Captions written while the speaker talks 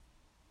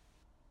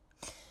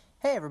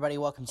Hey everybody,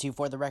 welcome to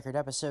For the Record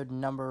episode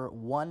number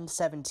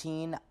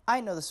 117.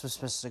 I know this was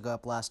supposed to go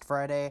up last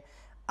Friday.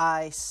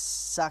 I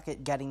suck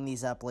at getting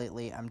these up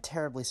lately. I'm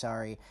terribly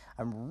sorry.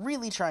 I'm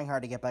really trying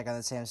hard to get back on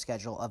the same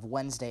schedule of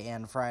Wednesday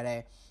and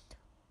Friday.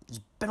 There's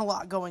been a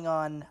lot going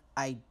on,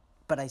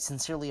 but I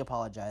sincerely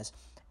apologize.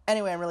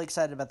 Anyway, I'm really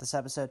excited about this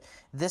episode.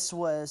 This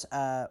was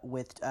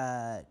with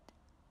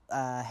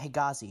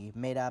Hegazi,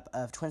 made up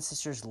of twin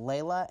sisters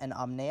Layla and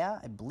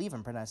Omnea. I believe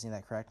I'm pronouncing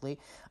that correctly.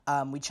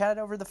 We chatted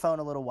over the phone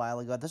a little while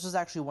ago. This was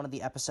actually one of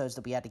the episodes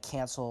that we had to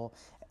cancel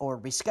or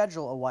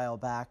reschedule a while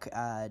back.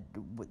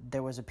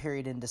 There was a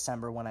period in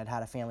December when I'd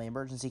had a family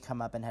emergency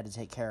come up and had to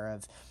take care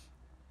of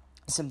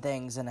some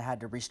things, and I had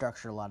to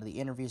restructure a lot of the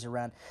interviews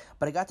around.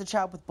 But I got to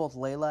chat with both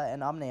Layla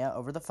and Omnea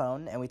over the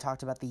phone, and we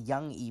talked about the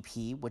Young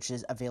EP, which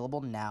is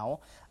available now.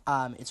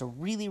 It's a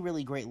really,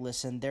 really great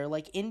listen. They're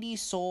like indie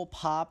soul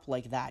pop,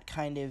 like that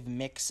kind of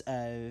mix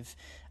of,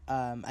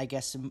 I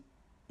guess,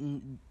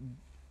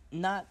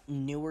 not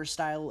newer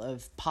style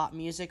of pop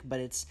music,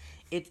 but it's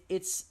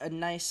a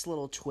nice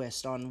little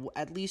twist on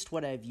at least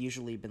what I've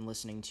usually been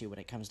listening to when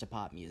it comes to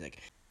pop music.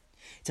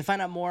 To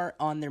find out more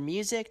on their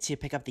music, to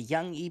pick up the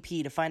Young EP,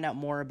 to find out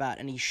more about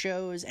any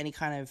shows, any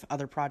kind of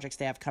other projects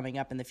they have coming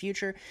up in the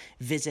future,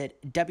 visit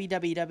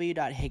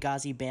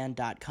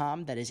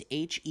www.hegaziband.com. That is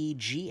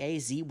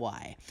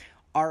Hegazy.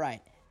 All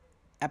right,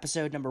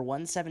 episode number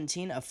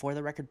 117 of For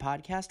the Record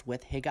podcast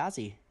with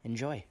Hegazi.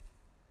 Enjoy.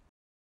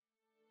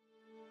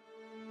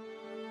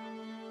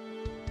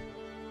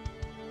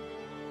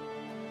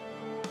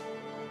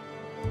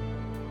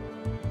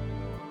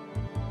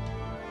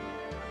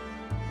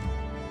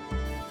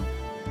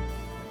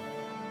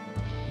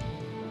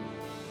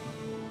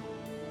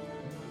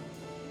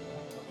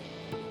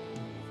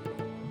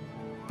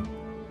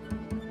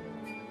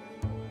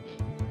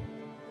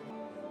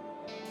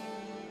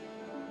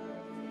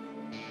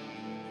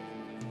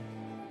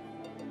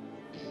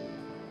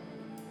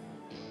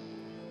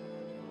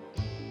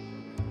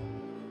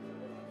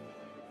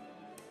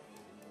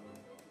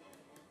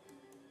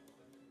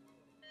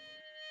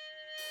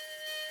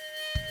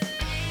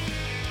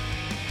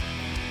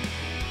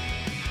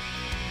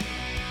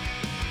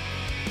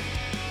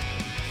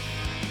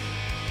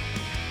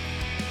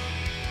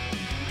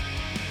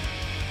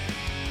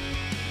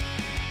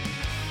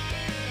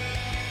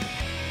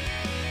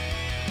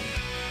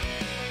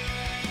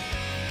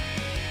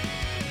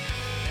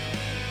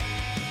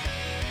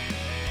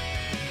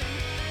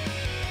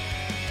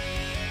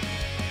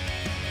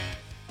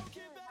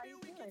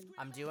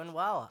 I'm doing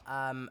well.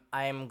 I'm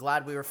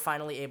glad we were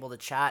finally able to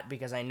chat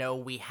because I know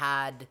we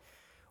had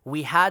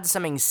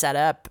something set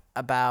up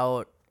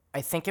about,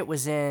 I think it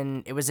was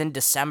in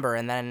December,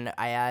 and then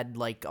I had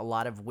like a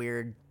lot of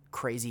weird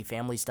crazy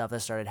family stuff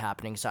that started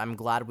happening. So I'm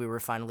glad we were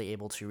finally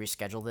able to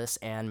reschedule this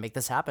and make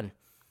this happen.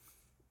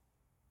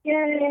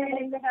 Yay,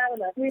 thanks for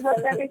having us. We hope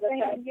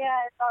everything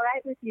it's all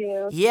right with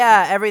you.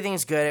 Yeah,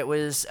 everything's good. It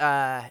was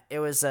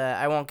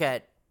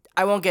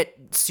I won't get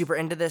super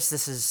into this.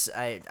 This is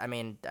I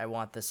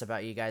want this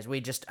about you guys. We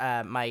just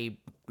my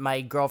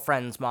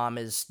girlfriend's mom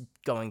is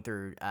going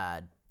through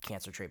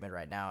cancer treatment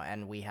right now,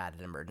 and we had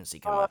an emergency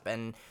come up,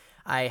 and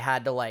I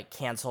had to like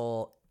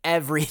cancel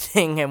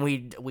everything, and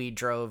we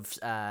drove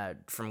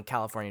from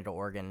California to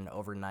Oregon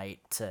overnight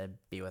to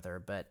be with her.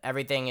 But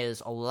everything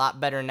is a lot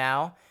better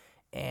now,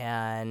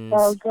 and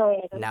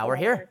now we're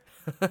here.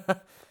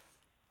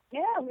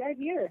 Yeah, we're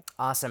here.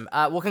 Awesome.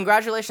 Well,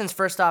 congratulations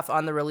first off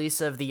on the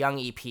release of the Young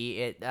EP.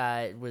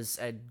 It was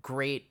a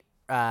great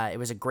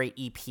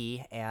EP,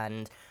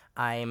 and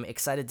I'm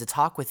excited to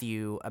talk with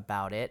you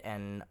about it.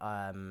 And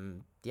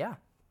yeah.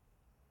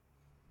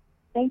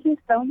 Thank you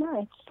so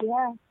much.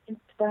 Yeah, it's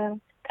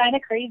kind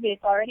of crazy.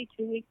 It's already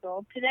 2 weeks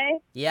old today.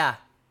 Yeah.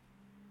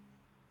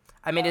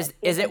 I mean, is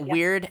it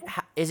weird?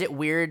 Is it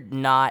weird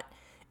not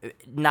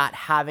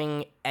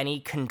having any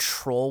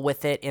control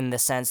with it, in the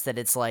sense that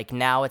it's like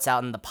now it's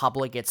out in the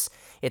public, it's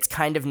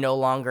kind of no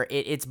longer,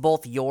 it's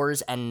both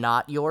yours and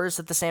not yours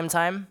at the same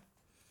time?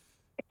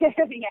 Yeah,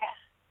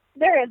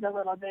 there is a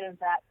little bit of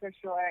that for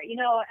sure.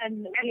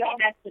 And we all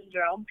that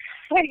syndrome.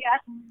 Yeah,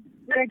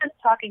 we were just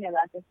talking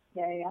about this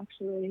today,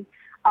 actually.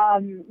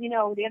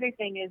 The other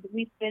thing is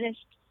we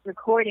finished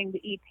recording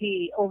the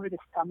EP over the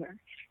summer.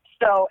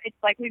 So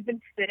it's like we've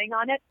been sitting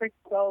on it for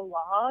so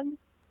long.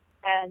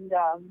 And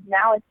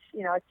now it's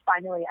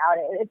finally out.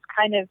 It's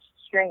kind of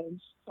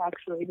strange,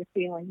 actually, the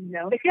feeling,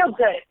 It feels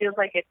good. It feels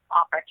like it's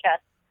off our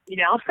chest,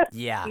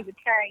 Yeah. We've been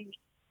carrying it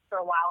for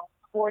a while,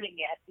 hoarding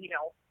it,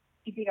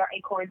 keeping our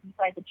acorns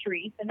inside the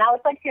tree. And now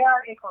it's like, here are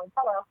our acorns.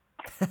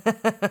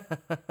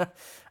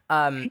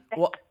 Hello.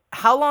 Well,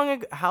 how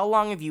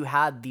long have you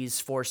had these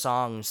 4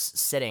 songs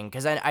sitting?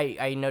 Because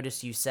I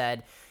noticed you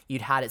said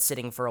you'd had it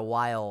sitting for a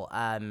while.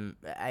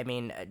 I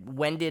mean,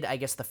 when did, I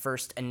guess, the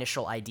first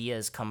initial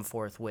ideas come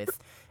forth with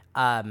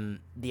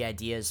the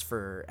ideas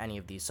for any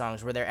of these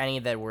songs? Were there any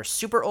that were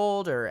super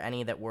old, or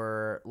any that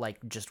were like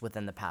just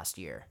within the past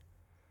year?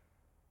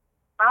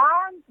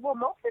 Well,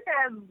 most of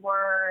them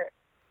were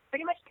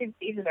pretty much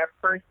conceived in our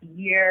first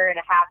year and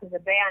a half as a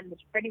band,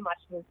 which pretty much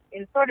was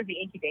in sort of the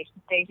incubation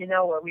stage,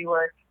 where we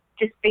were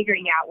just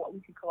figuring out what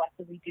we could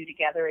collectively do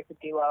together as a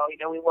duo.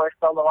 We were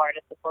solo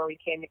artists before we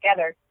came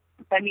together.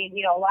 I mean,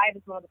 Live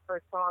is one of the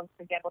first songs,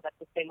 forget what that's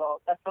a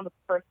single, that's one of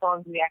the first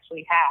songs we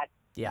actually had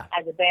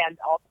as a band.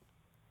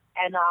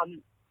 And,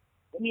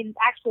 I mean,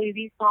 actually,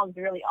 these songs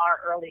really are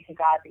early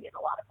Fugazi in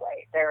a lot of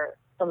ways. They're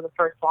some of the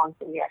first songs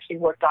that we actually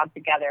worked on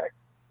together.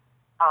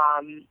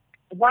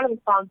 One of the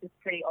songs is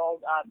pretty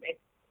old.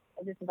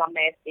 This is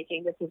Amneya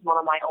speaking. This is one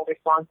of my older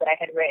songs that I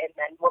had written.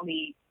 And when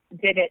we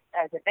did it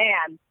as a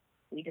band,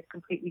 we just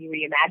completely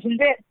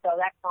reimagined it. So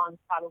that song's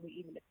probably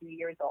even a few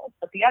years old.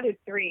 But the other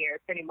three are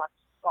pretty much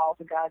all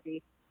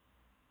Fugazi.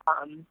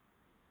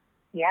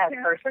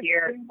 First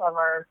year of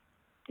our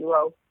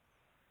duo.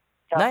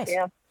 So, nice.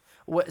 Yeah.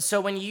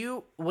 So when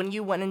you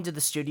went into the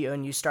studio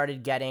and you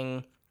started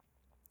getting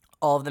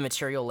all of the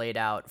material laid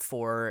out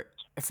for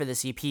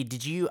this EP,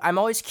 I'm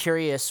always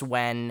curious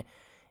when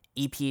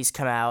EPs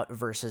come out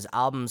versus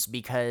albums,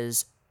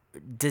 because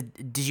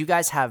did you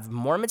guys have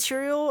more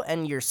material,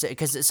 and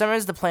because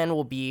sometimes the plan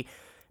will be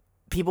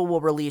people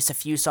will release a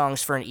few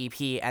songs for an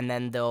EP and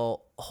then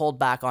they'll hold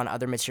back on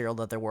other material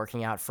that they're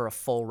working out for a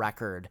full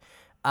record.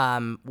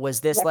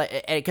 Was this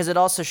because it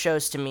also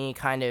shows to me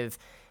kind of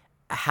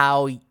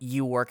how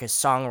you work as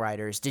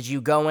songwriters. Did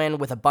you go in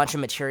with a bunch of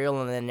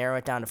material and then narrow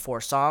it down to 4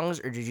 songs,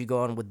 or did you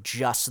go in with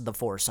just the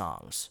 4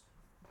 songs?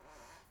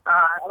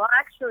 Well,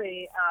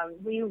 actually,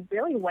 we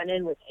really went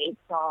in with 8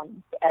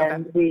 songs,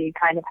 and we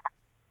kind of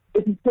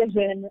had a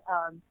decision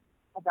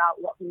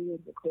about what we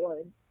would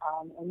record.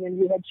 And then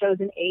we had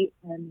chosen 8,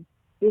 and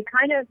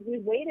we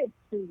waited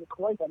to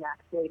record them,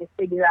 actually, to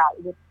figure out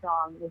which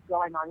song was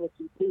going on which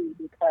EP,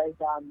 because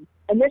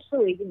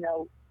initially,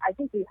 I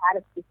think we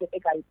had a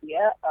specific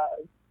idea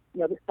of,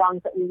 the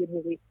songs that we would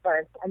release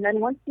first. And then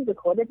once we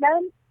recorded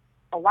them,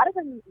 a lot of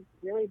them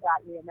really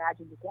got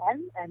reimagined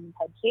again and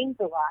had changed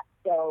a lot.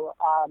 So,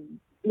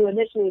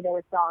 initially there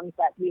were songs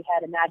that we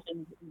had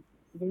imagined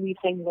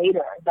releasing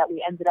later that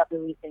we ended up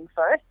releasing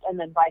first, and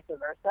then vice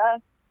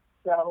versa.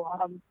 So,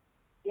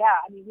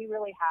 we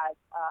really have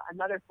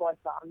another 4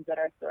 songs that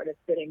are sort of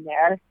sitting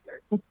there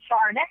for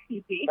our next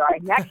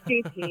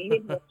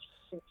EP.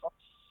 Which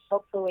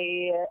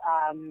hopefully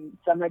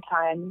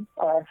summertime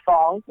or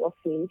fall, we'll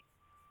see.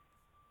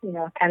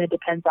 Kind of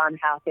depends on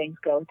how things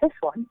go with this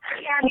one.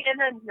 Yeah, and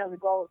then the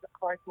goal is, of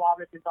course, while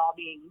this is all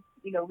being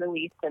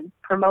released and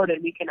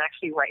promoted, we can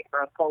actually write for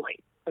a full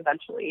length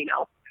eventually.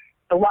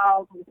 So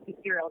while the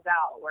material's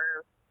out,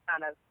 we're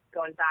kind of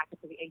going back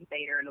into the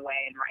incubator in a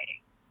way and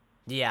writing.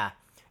 Yeah.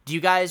 Do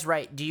you guys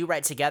write? Do you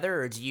write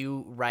together, or do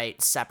you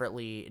write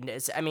separately?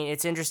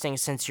 It's interesting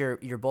since you're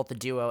both a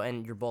duo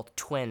and you're both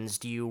twins.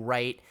 Do you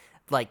write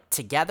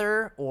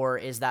together, or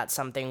is that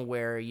something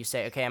where you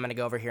say, okay, I'm going to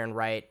go over here and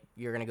write,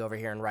 you're going to go over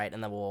here and write,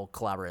 and then we'll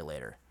collaborate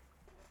later?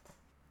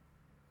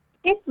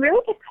 It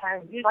really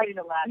depends.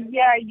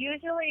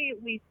 Usually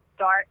we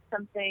start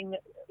something,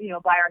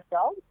 by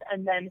ourselves,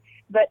 and then,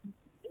 but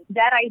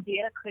that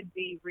idea could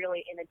be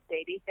really in its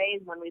baby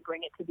phase when we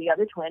bring it to the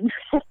other twin.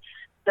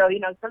 So,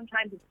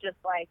 sometimes it's just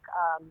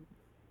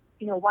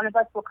one of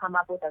us will come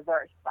up with a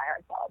verse by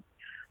ourselves.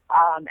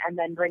 And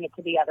then bring it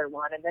to the other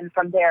one. And then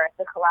from there, it's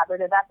a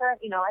collaborative effort,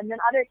 and then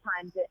other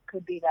times it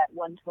could be that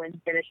one twin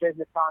finishes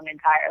the song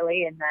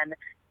entirely and then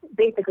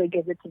basically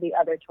gives it to the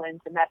other twin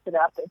to mess it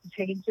up and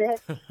change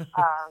it, and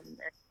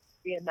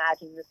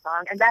reimagine the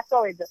song. And that's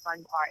always the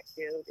fun part,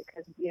 too,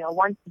 because,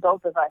 once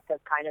both of us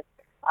have kind of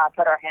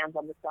put our hands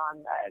on the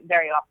song,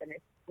 very often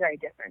it's very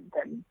different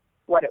than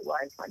what it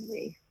was when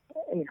we,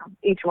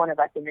 each one of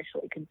us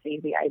initially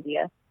conceived the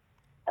idea.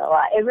 So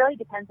it really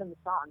depends on the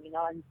song,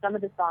 and some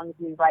of the songs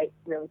we write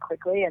really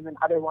quickly, and then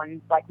other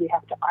ones, we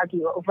have to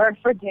argue over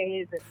for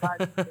days and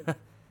months, and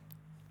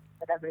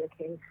whatever the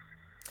case.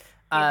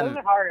 It's a little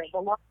bit harder.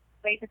 The more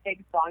way to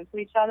take songs to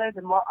each other,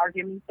 the more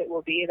arguments it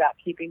will be about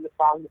keeping the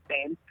song the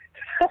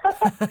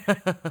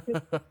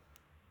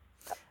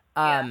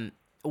same.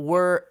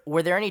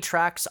 Were there any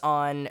tracks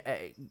on,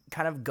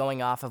 kind of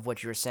going off of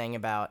what you were saying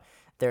about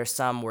there's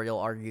some where you'll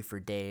argue for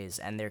days,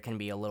 and there can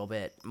be a little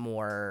bit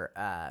more,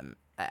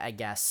 I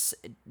guess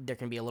there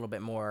can be a little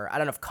bit more, I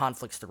don't know if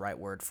conflict's the right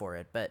word for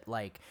it, but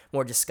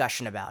more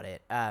discussion about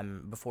it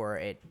before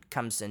it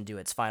comes into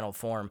its final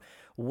form.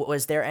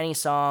 Was there any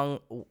song,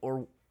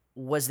 or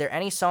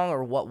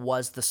what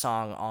was the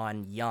song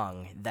on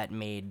Young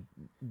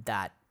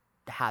that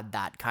had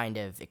that kind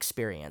of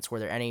experience? Were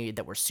there any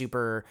that were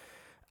super,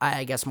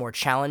 I guess, more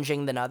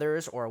challenging than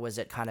others, or was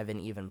it kind of an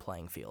even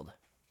playing field?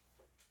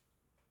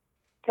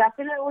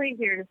 Definitely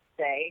Here to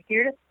Stay.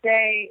 Here to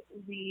Stay,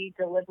 we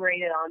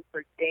deliberated on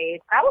for days,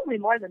 probably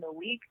more than a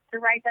week, to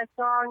write that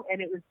song.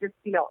 And it was just,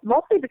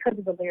 mostly because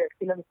of the lyrics,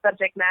 the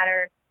subject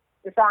matter.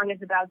 The song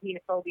is about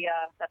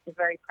xenophobia. That's a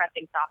very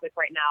pressing topic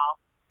right now,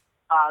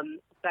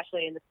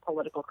 especially in this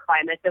political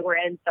climate that we're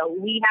in. So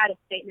we had a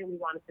statement we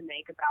wanted to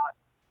make about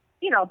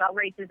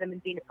racism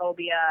and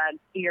xenophobia and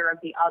fear of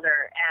the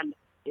other. And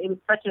it was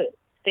such a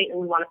statement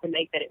we wanted to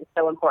make that it was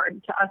so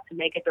important to us to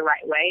make it the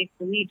right way.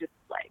 So we just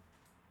like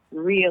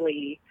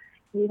really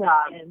we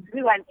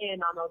went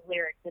in on those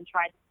lyrics and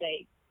tried to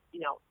say,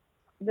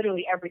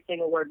 literally every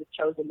single word was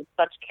chosen with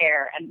such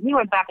care, and we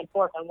went back and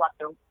forth on what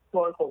the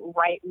quote unquote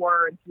right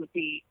words would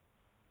be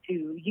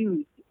to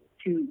use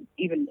to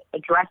even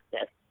address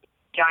this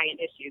giant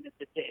issue that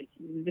this is.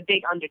 It was a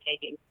big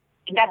undertaking.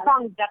 And that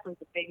song is definitely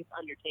the biggest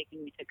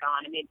undertaking we took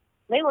on. I mean,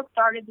 Layla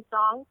started the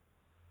song,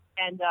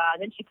 and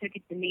then she took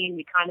it to me, and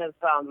we kind of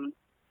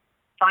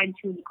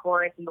fine-tuned the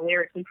chorus and the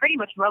lyrics, and pretty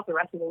much wrote the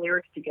rest of the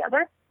lyrics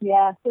together.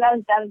 Yeah, so that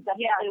was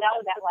definitely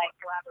that like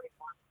collaborative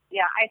one.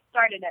 Yeah, I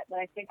started it,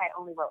 but I think I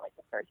only wrote like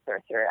the first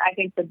verse, or I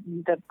think the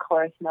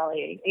chorus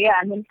melody. Yeah,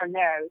 and then from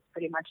there it was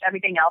pretty much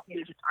everything else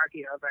we just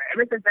argued over. It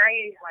was a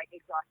very like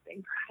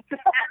exhausting process.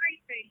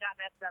 Everything got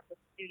messed up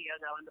with the studio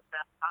though in the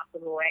best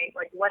possible way.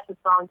 Like what the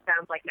song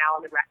sounds like now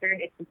on the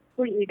record, it's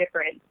completely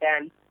different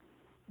than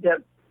the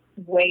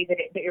way that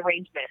the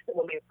arrangement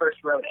when we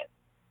first wrote it.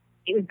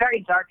 It was very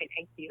dark and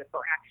angsty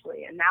before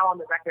actually, and now on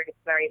the record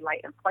it's very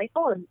light and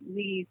playful, and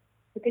I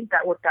think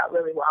that worked out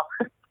really well.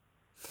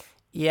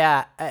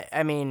 Yeah,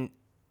 I mean,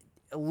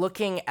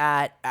 hearing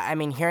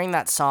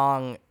that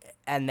song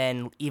and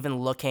then even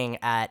looking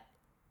at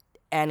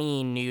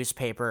any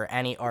newspaper,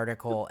 any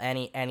article,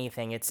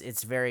 anything,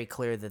 it's very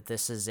clear that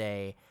this is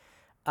a,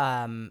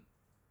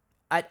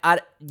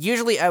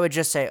 usually I would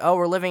just say, oh,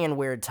 we're living in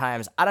weird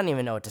times. I don't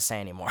even know what to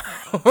say anymore.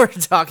 We're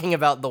talking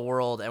about the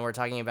world, and we're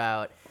talking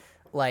about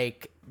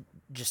like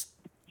just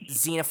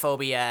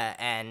xenophobia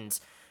and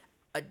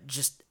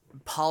just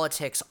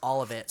politics,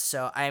 all of it.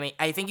 So I mean,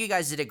 I think you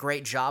guys did a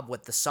great job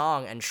with the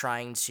song and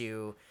trying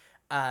to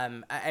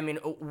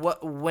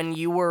when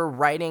you were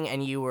writing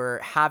and you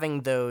were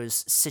having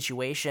those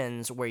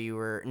situations where you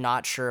were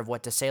not sure of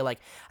what to say,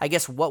 like I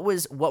guess what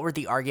were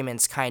the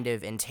arguments kind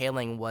of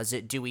entailing? Was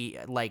it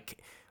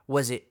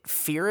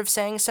fear of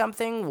saying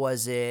something?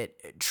 Was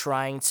it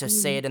trying to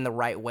say it in the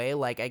right way?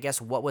 Like I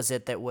guess what was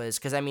it that was,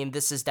 because I mean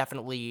this is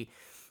definitely,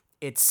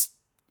 it's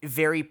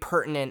very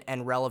pertinent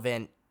and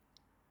relevant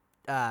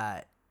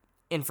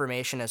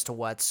information as to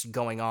what's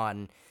going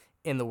on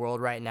in the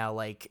world right now,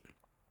 like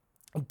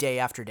day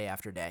after day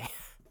after day.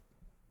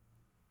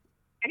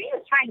 I think he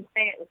was trying to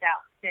say it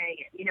without saying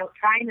it,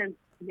 trying to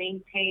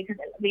maintain,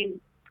 because I mean,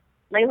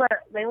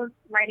 Layla's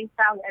writing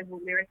style as a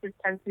lyricist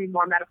tends to be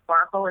more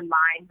metaphorical in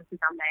mine. This is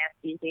on my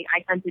SDG.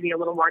 I tend to be a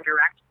little more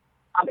direct.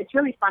 It's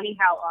really funny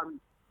how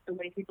the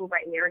way people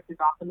write lyrics is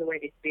often the way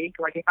they speak.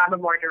 Like if I'm a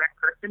more direct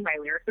person, my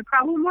lyrics are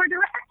probably more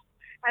direct.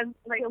 And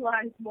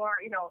Layla is more,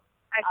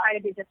 I try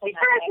to be diplomatic.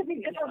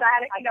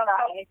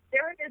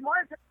 There's more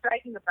just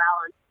striking the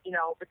balance,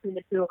 between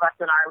the two of us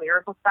and our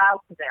lyrical styles,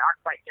 because they are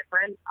quite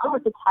different. What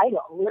was the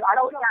title? I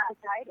don't know the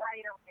title.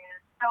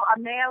 So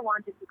Amaya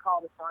wanted to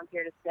call the song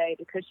Here to Stay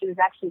because she was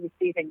actually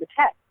receiving the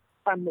text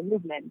from the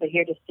movement, the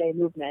Here to Stay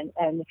movement,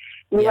 and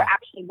we were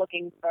actually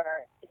looking for.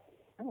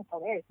 Oh,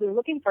 hilarious! We were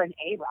looking for an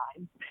A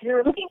rhyme. We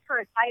were looking for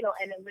a title,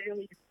 and it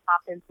literally just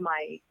popped into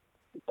my.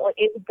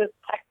 The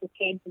text that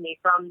came to me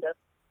from the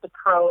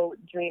pro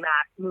Dream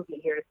Act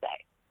movement, Here to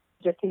Stay.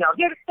 Just,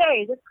 here to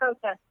stay, this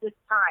protest, this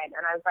time.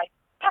 And I was like,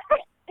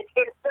 it's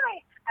here to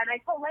stay. And I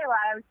told Layla,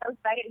 I was so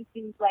excited, and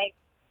she was like,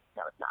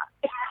 no, it's not.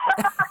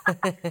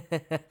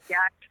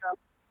 Yeah, so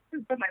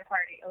it was my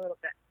party a little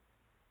bit.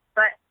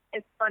 But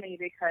it's funny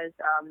because,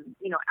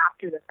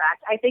 after the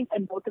fact, I think,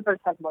 and both of us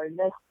have learned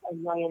this a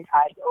million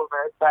times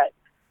over, but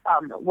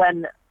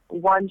when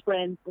one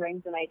twin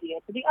brings an idea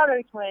to the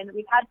other twin,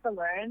 we've had to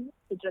learn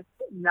to just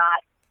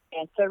not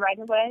answer right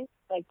away,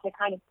 like to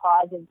kind of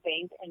pause and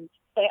think and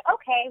say,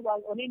 okay,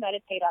 well, let me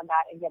meditate on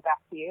that and get back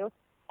to you.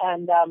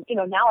 And,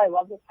 now I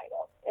love the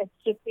title. It's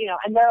just,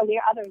 and there are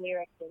other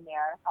lyrics in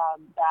there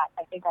that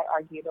I think I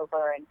argued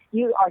over and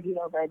you argued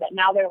over that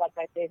now they're like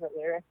my favorite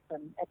lyrics.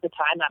 And at the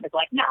time I was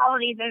like, no,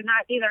 these are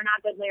not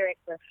good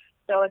lyrics.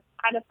 So it's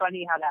kind of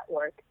funny how that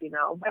works, I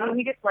mean,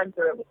 we just went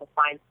through it with a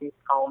fine-tooth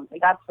comb.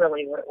 Like, that's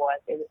really what it was.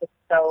 It was just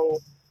so,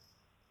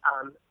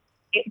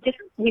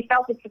 we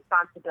felt this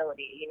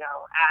responsibility,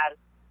 as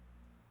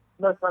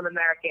Muslim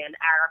American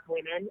Arab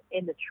women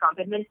in the Trump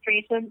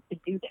administration to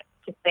do this,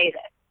 to say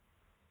this.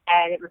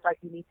 And it was like,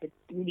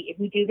 if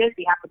we do this,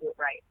 we have to do it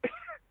right.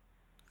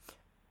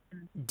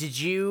 Did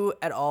you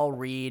at all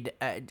read,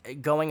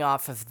 going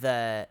off of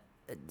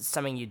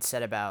something you'd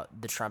said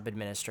about the Trump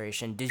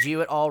administration, did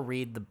you at all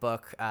read the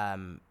book?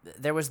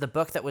 There was the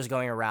book that was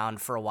going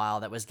around for a while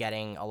that was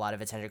getting a lot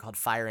of attention called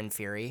Fire and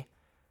Fury.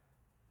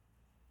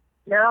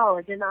 No,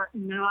 I did not.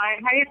 No, I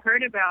had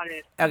heard about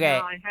it. Okay.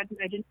 No, I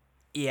didn't.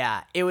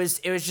 Yeah, it was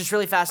just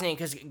really fascinating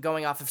because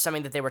going off of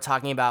something that they were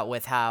talking about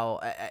with how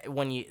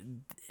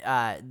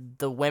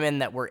the women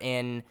that were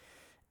in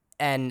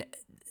and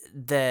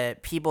the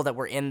people that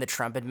were in the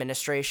Trump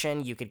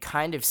administration, you could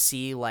kind of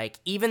see, like,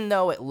 even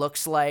though it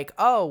looks like,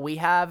 oh, we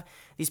have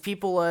these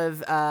people of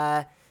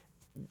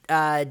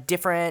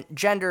different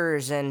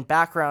genders and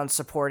backgrounds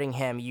supporting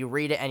him, you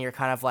read it and you're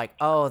kind of like,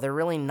 oh, they're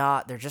really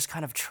not, they're just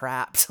kind of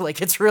trapped.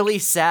 Like, it's really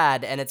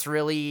sad, and it's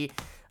really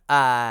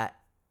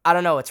I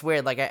don't know, it's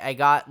weird. Like I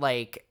got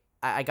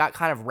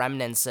kind of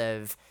remnants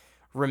of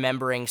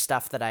remembering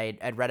stuff that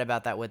I'd read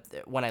about that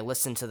when I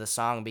listened to the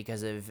song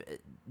because of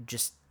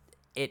just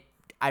it.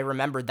 I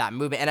remembered that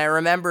movement, and I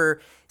remember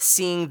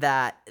seeing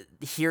that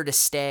 "Here to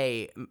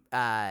Stay"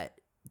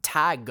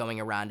 tag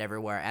going around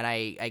everywhere, and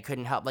I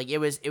couldn't help, like, it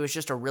was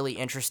just a really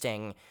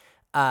interesting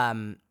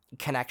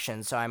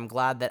connection. So I'm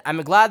glad that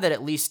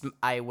at least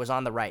I was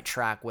on the right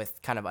track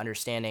with kind of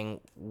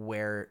understanding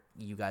where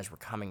you guys were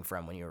coming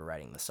from when you were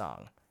writing the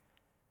song.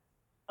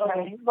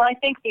 Okay. Well, I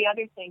think the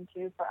other thing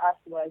too for us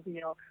was,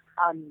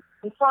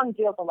 the song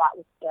deals a lot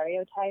with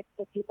stereotypes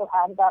that people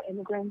have about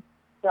immigrants.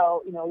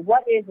 So,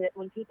 what is it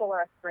when people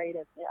are afraid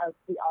of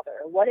the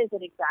other? What is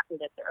it exactly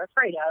that they're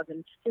afraid of?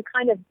 And we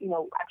kind of,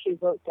 actually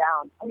wrote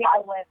down.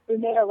 We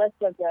made a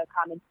list of the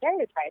common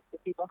stereotypes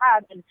that people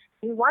have, and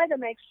we wanted to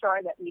make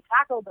sure that we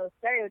tackled those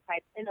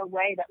stereotypes in a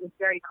way that was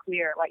very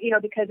clear. Like,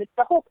 because it's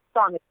the whole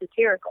song is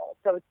satirical,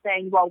 so it's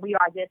saying, well, we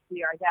are this,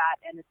 we are that,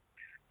 and it's,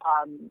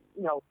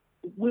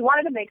 we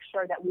wanted to make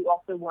sure that we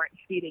also weren't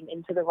feeding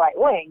into the right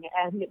wing,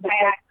 and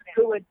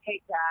who would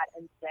take that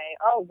and say,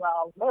 "Oh,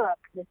 well, look,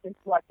 this is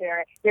what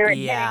they're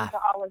admitting to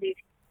all of these."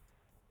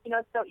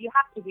 So you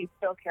have to be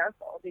so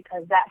careful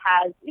because that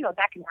has,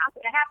 that can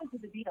happen. It happened to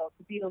the Beatles.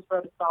 The Beatles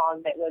wrote a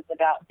song that was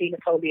about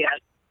xenophobia,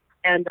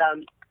 and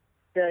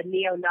the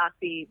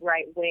neo-Nazi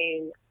right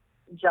wing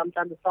jumped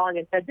on the song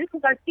and said, "This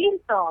is our theme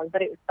song,"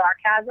 but it was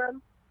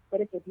sarcasm,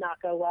 but it did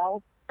not go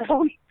well.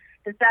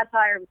 The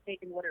satire was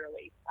taken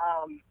literally,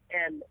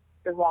 and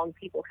the wrong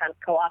people kind of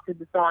co-opted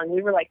the song.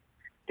 We were like,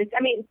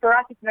 for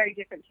us it's very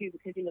different too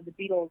because, the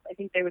Beatles, I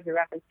think there was a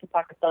reference to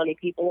Pakistani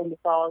people in the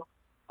song.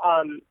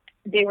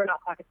 They were not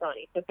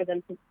Pakistani, so for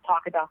them to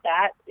talk about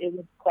that, it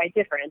was quite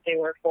different. They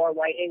were 4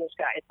 white English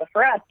guys. But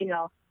for us,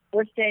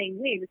 we're saying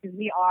we because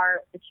we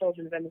are the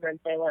children of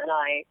immigrants, Layla and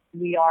I.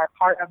 We are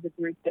part of the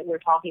group that we're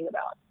talking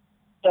about.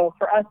 So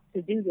for us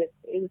to do this,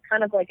 it was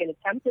kind of like an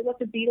attempt at what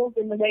the Beatles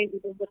in the way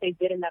what they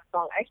did in that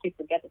song. I actually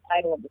forget the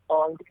title of the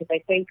song because I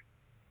think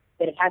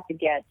that it had to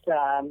get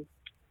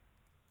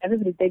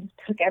they just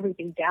took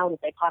everything down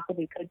that they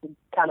possibly could to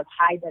kind of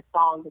hide that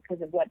song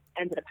because of what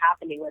ended up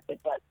happening with it.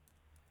 But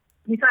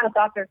we kind of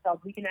thought to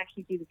ourselves, we can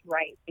actually do this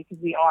right because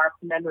we are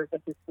members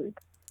of this group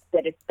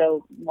that is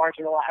so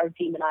marginalized or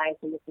demonized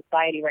in the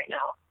society right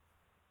now.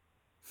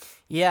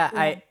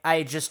 Yeah,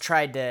 I just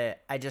tried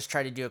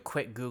to do a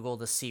quick Google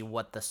to see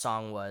what the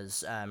song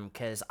was,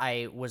 because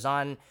I was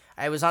on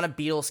a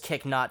Beatles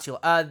kick not too.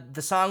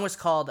 The song was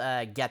called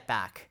 "Get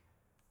Back."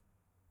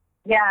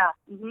 Yeah.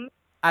 Mm-hmm.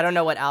 I don't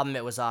know what album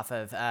it was off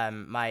of.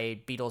 My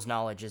Beatles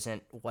knowledge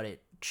isn't what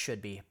it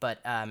should be,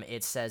 but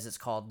it says it's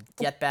called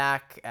 "Get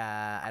Back."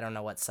 I don't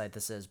know what site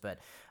this is, but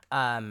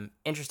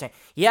interesting.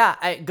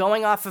 Yeah,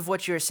 going off of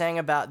what you were saying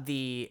about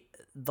the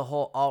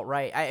whole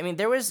alt-right. I mean,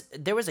 there was a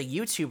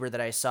YouTuber that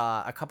I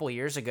saw a couple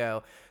years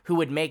ago who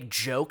would make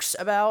jokes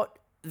about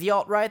the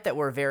alt-right that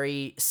were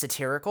very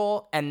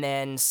satirical, and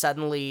then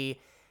suddenly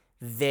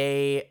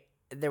there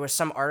was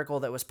some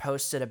article that was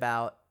posted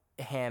about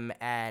him,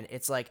 and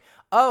it's like,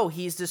 oh,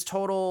 he's this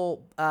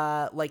total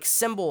like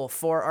symbol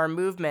for our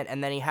movement,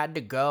 and then he had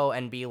to go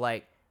and be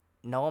like,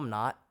 no, I'm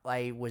not.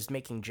 I was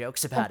making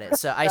jokes about it.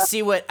 So I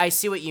see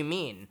what you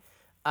mean.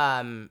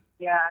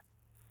 Yeah.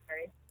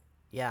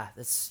 Yeah,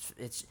 it's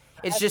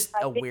just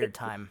a weird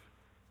time.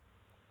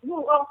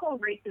 Well, also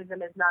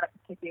racism is not a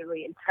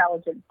particularly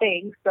intelligent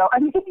thing. So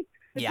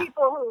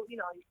people who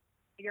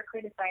you're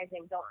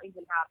criticizing don't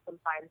even have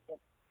sometimes the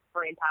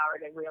brain power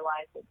to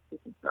realize that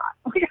this is not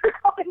what you're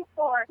calling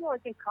for. I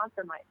think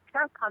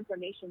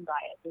confirmation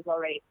bias is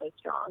already so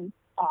strong.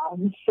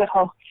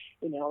 So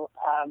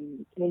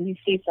when you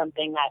see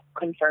something that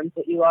confirms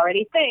what you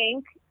already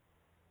think,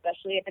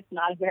 especially if it's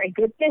not a very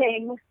good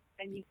thing,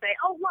 and you say,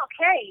 "Oh, look,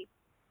 hey."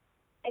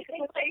 It's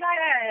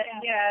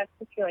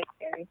it's really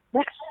scary.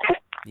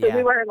 So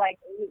we were like,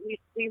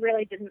 we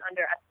really didn't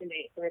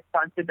underestimate the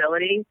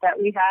responsibility that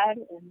we had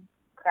in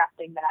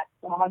crafting that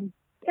song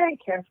very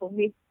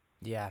carefully.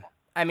 Yeah.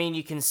 I mean,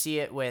 you can see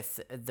it with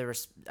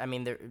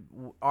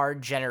our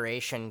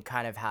generation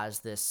kind of has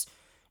this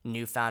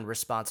newfound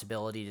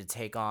responsibility to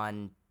take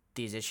on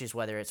these issues,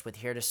 whether it's with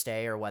Here to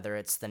Stay or whether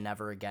it's the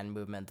Never Again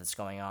movement that's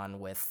going on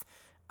with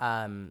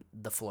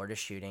the Florida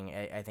shooting.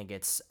 I think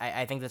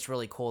that's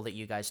really cool that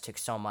you guys took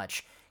so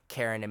much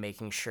care into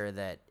making sure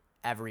that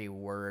every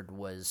word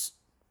was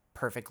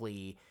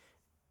perfectly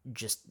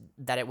just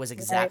that it was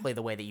exactly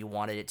the way that you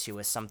wanted it to,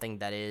 is something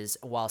that is,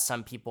 while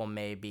some people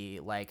may be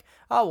like,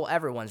 oh, well,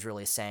 everyone's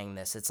really saying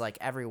this, it's like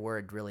every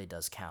word really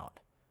does count.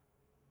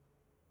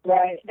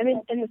 Right. I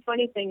mean, and the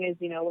funny thing is,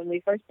 when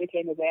we first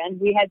became a band,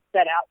 we had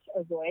set out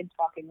to avoid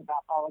talking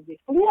about all of these.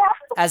 Yeah.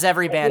 As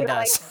every band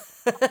does.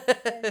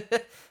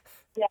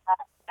 Yeah.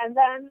 And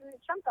then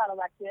Trump got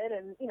elected,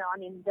 and,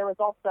 there was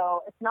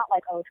also, it's not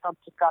like, oh, Trump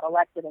just got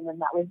elected and then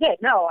that was it.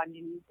 No,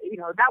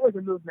 that was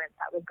a movement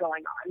that was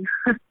going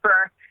on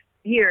for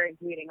years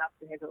leading up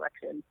to his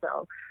election.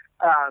 So,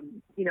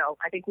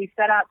 I think we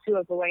set out to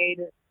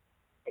avoid,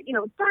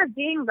 sort of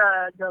being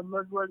the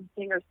Muslim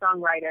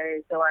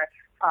singer-songwriters or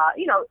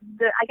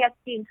I guess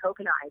being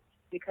tokenized,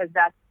 because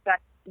that's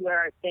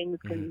where things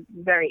can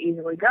very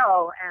easily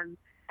go. And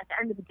at the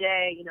end of the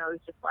day,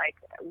 it's just like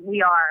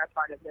we are a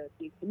part of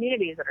these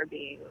communities that are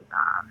being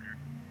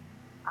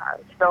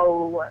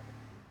so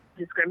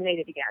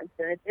discriminated against,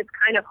 and it's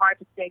kind of hard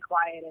to stay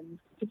quiet and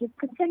to just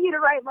continue to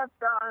write love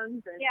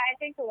songs. And I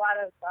think a lot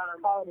of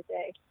call it a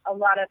day. A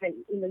lot of it,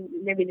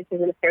 maybe this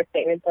isn't a fair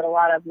statement, but a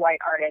lot of white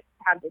artists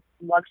have this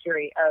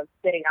luxury of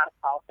sitting out of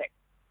politics,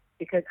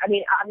 because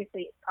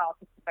obviously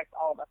politics affects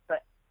all of us,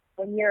 but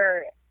when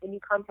you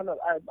come from a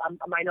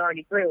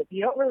minority group,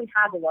 you don't really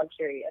have the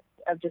luxury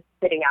of just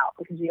sitting out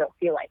because you don't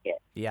feel like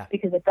it. Yeah.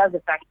 Because it does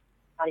affect.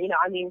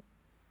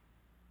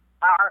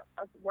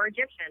 We're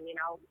Egyptian,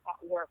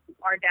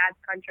 our dad's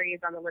country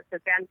is on the list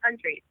of banned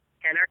countries.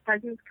 Can our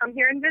cousins come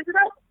here and visit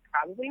us?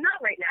 Probably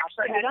not right now.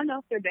 Actually, I don't know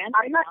if they're banned.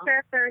 I'm not sure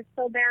if they're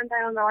still banned.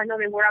 I don't know. I know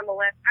they were on the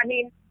list.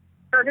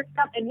 For this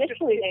stuff,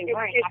 initially they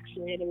weren't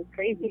actually, and it was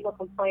crazy. People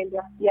complained.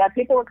 Yeah,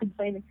 people were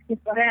complaining.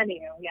 But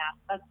anyway,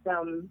 that's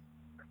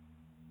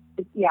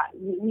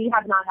we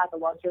have not had the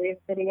luxury of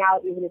sitting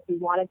out, even if we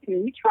wanted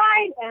to. We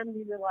tried, and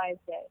we realized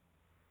that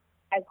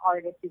as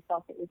artists, we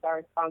felt it was our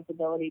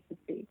responsibility to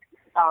speak,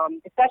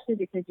 especially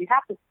because you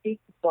have to speak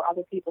before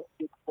other people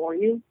speak for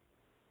you.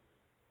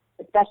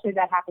 Especially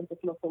that happens with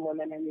Muslim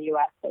women in the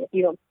U.S. So if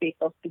you don't speak,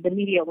 the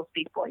media will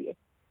speak for you.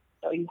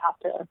 So you have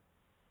to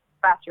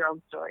craft your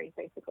own story,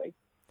 basically.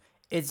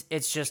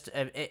 It's just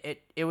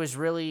it was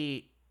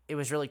really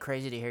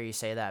crazy to hear you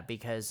say that,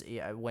 because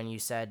when you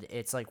said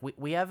it's like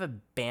we have a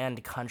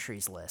banned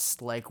countries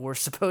list, like we're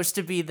supposed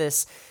to be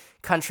this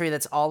country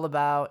that's all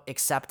about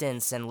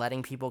acceptance and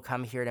letting people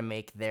come here to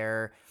make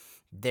their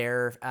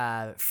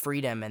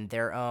freedom and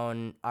their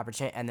own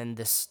opportunity, and then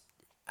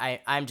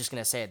I'm just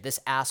going to say it, this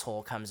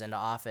asshole comes into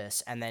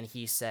office and then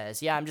he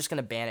says, yeah, I'm just going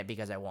to ban it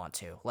because I want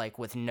to, like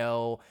with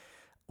no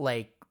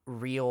like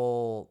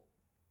real,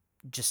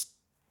 just,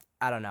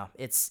 I don't know.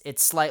 It's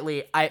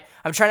slightly,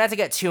 I'm trying not to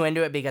get too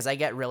into it because I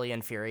get really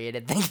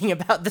infuriated thinking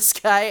about this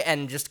guy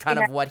and just kind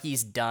of what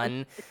he's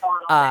done.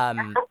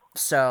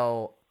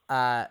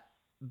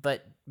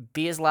 But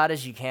be as loud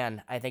as you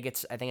can. I think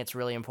it's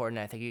really important.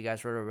 I think you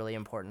guys wrote a really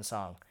important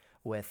song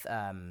with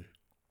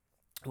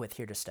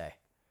Here to Stay.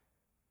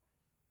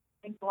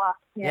 Thanks a lot.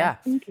 Yeah.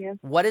 Thank you.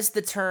 What does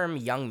the term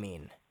young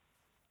mean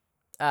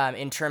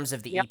in terms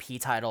of the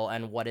EP title,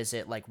 and what does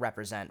it like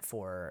represent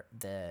for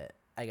the,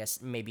 I guess,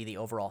 maybe the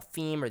overall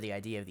theme or the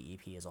idea of the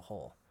EP as a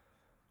whole?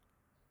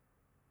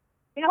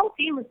 The whole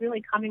theme was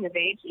really coming of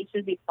age. Each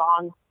of these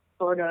songs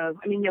sort of,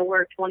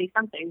 we're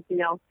 20-somethings,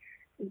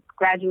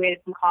 graduated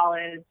from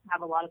college,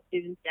 have a lot of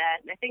student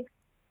debt. And I think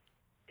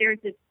there's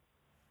this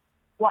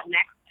what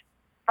next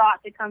thought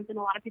that comes in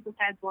a lot of people's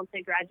heads once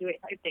they graduate,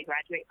 if they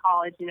graduate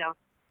college,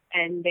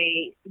 and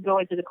they go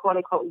into the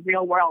quote-unquote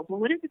real world. Well,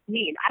 what does this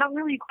mean? I don't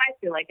really quite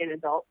feel like an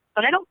adult,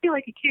 but I don't feel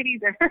like a kid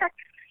either.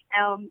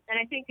 And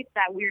I think it's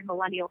that weird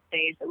millennial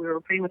stage that we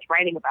were pretty much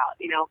writing about.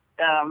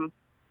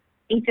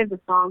 Each of the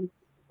songs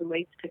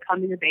relates to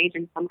coming of age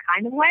in some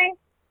kind of way.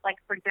 Like,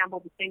 for example,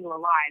 the single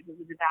Alive, it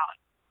was about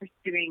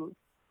pursuing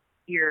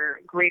your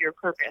greater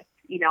purpose,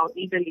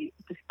 even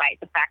despite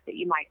the fact that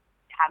you might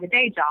have a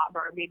day job,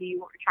 or maybe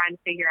you were trying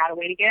to figure out a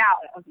way to get out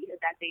of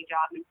that day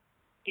job. And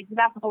it's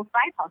about the whole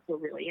side hustle,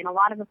 really. And a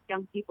lot of us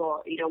young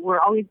people, we're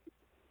always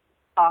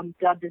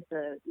dubbed as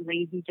the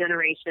lazy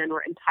generation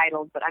or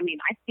entitled. But, I've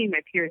seen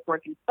my peers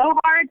working so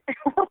hard.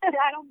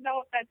 I don't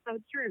know if that's so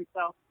true.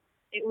 So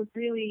it was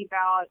really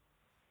about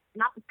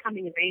not just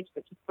coming of age,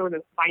 but just sort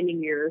of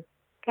finding your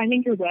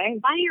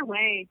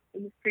way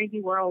in this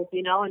crazy world,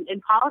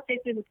 and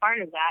politics is a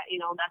part of that.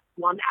 That's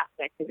one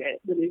aspect of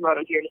it that we wrote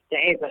on Here to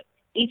Stay. But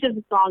each of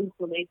the songs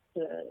relates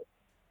to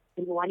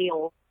the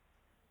millennial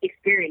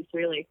experience,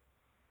 really.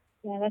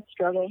 Yeah, that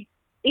struggle.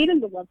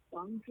 Even the love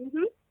songs.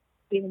 Mm-hmm.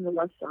 Even the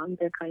love songs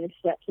are kind of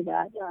set to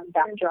that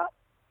backdrop.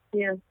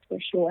 Yeah, for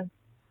sure.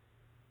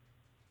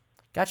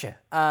 Gotcha.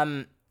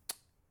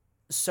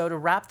 So to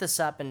wrap this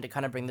up and to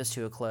kind of bring this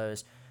to a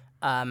close,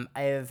 I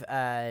have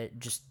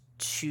just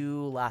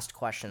two last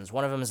questions.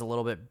 One of them is a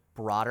little bit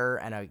broader,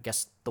 and I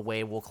guess the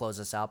way we'll close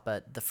this out.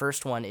 But the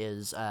first one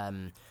is,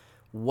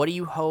 what do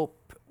you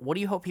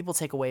hope people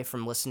take away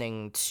from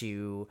listening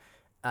to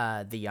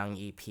the Young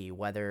EP,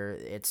 whether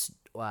it's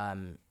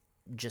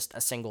just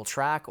a single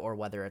track or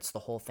whether it's the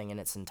whole thing in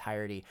its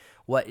entirety?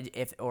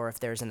 If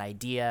there's an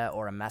idea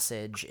or a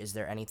message, is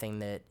there anything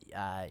that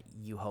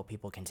you hope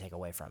people can take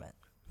away from it?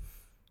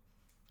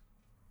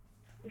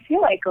 I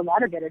feel like a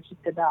lot of it is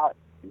just about,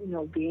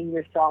 being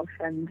yourself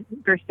and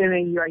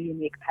pursuing your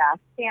unique path.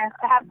 Yeah,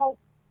 to have hope.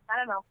 I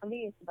don't know. For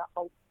me, it's about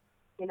hope.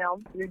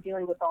 You're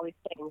dealing with all these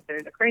things.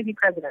 There's a crazy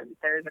president.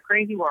 There's a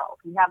crazy world.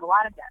 You have a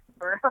lot of debt.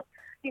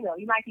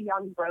 You might be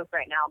young and broke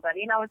right now, but,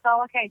 it's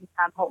all okay. Just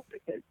have hope,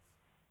 because,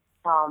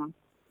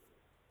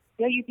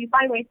 you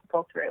find ways to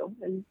go through.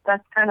 And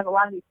that's kind of, a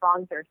lot of these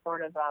songs are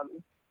sort of,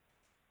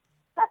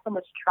 not so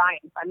much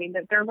triumph.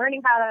 They're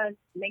learning how to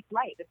make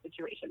light of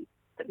situations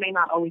that may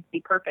not always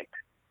be perfect.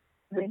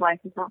 Because life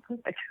is not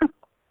perfect.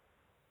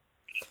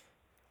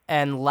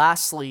 And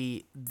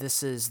lastly,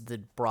 this is the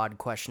broad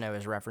question I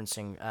was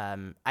referencing.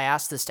 I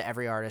asked this to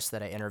every artist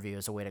that I interview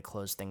as a way to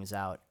close things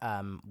out.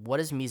 What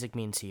does music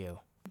mean to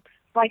you?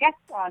 Well, I guess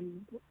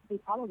we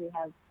probably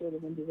have sort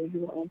of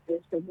individual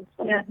answers for this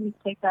one. Yeah, you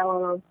take that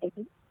one, I'll take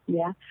it.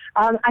 Yeah.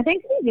 I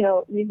think,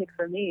 music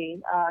for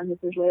me, this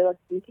is Layla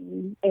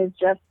speaking, is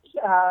just,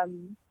 it's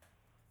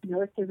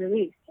a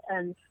release.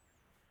 And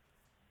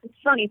it's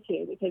funny,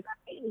 too, because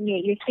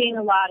you're seeing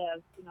a lot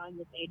of, in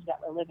this age that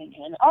we're living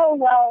in,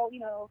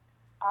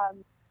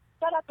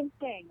 shut up and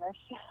sing, or,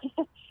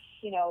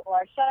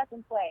 or shut up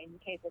and play in the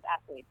case of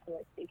athletes who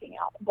are speaking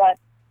out. But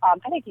I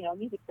think,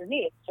 music for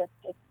me,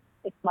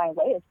 it's my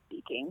way of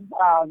speaking.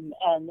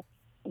 And,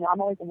 I'm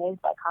always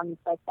amazed by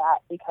comments like that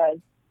because,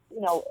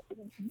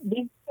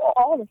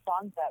 all of the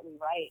songs that we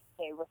write,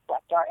 they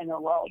reflect our inner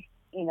world,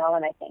 and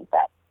I think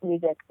that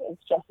music is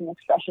just an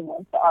expression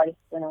of the artist's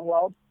inner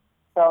world.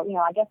 So,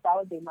 I guess that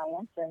would be my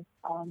answer.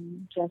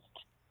 Just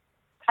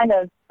kind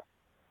of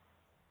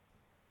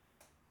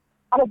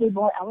probably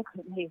more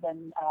eloquently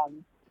than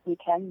we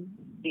can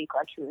speak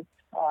our truth.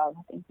 I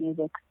think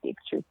music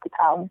speaks truth to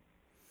power.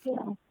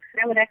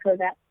 I would echo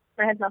that.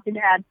 I have nothing to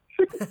add.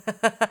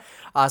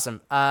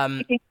 Awesome.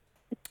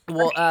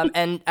 Well,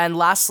 and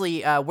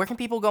lastly, where can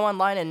people go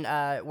online and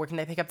where can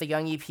they pick up the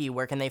Young EP?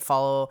 Where can they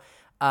follow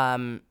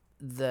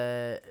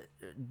the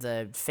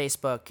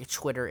Facebook,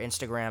 Twitter,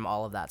 Instagram,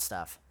 all of that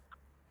stuff?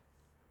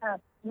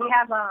 We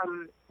have our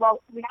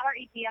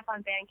EP up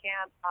on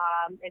Bandcamp.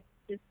 It's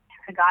just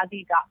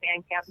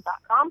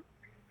Hegazi.bandcamp.com.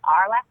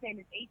 Our last name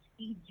is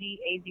Hegazy,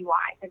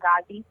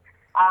 Hegazi.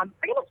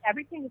 Pretty much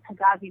everything is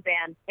Hegazi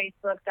Band.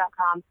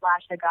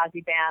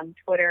 Facebook.com/Hegazi Band,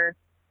 Twitter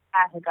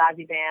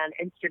 @Hegazi Band,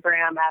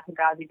 Instagram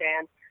 @Hegazi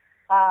Band.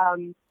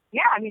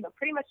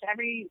 Pretty much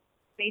every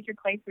major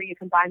place where you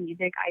can buy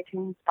music,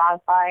 iTunes,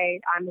 Spotify,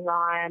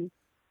 Amazon,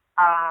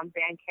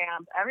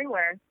 Bandcamp,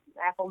 everywhere,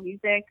 Apple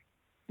Music.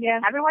 Yeah,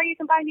 everywhere you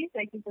can buy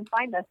music, you can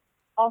find us.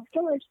 All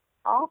stores,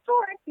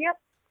 yep.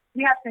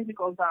 We have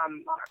physicals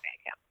on our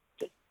Bandcamp.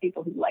 Just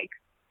people who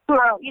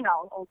are,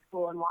 old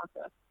school and want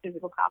a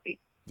physical copy.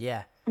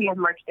 Yeah. We have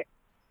merch there.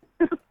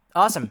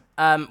 Awesome.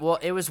 Well,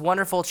 it was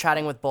wonderful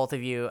chatting with both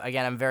of you.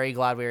 Again, I'm very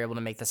glad we were able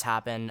to make this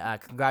happen.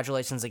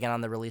 Congratulations again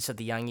on the release of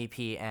the Young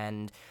EP,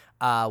 and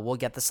we'll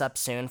get this up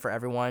soon for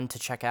everyone to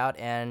check out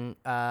and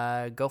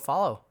go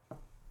follow.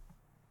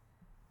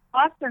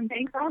 Awesome.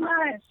 Thanks so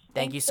much.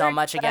 Thank you so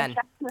much again.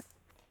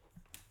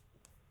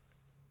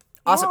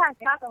 Awesome.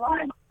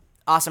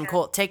 Awesome.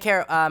 Cool. Take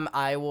care.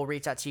 I will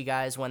reach out to you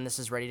guys when this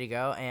is ready to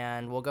go,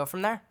 and we'll go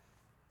from there.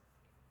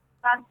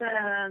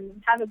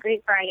 Awesome. Have a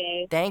great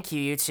Friday. Thank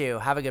you. You too.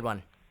 Have a good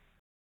one.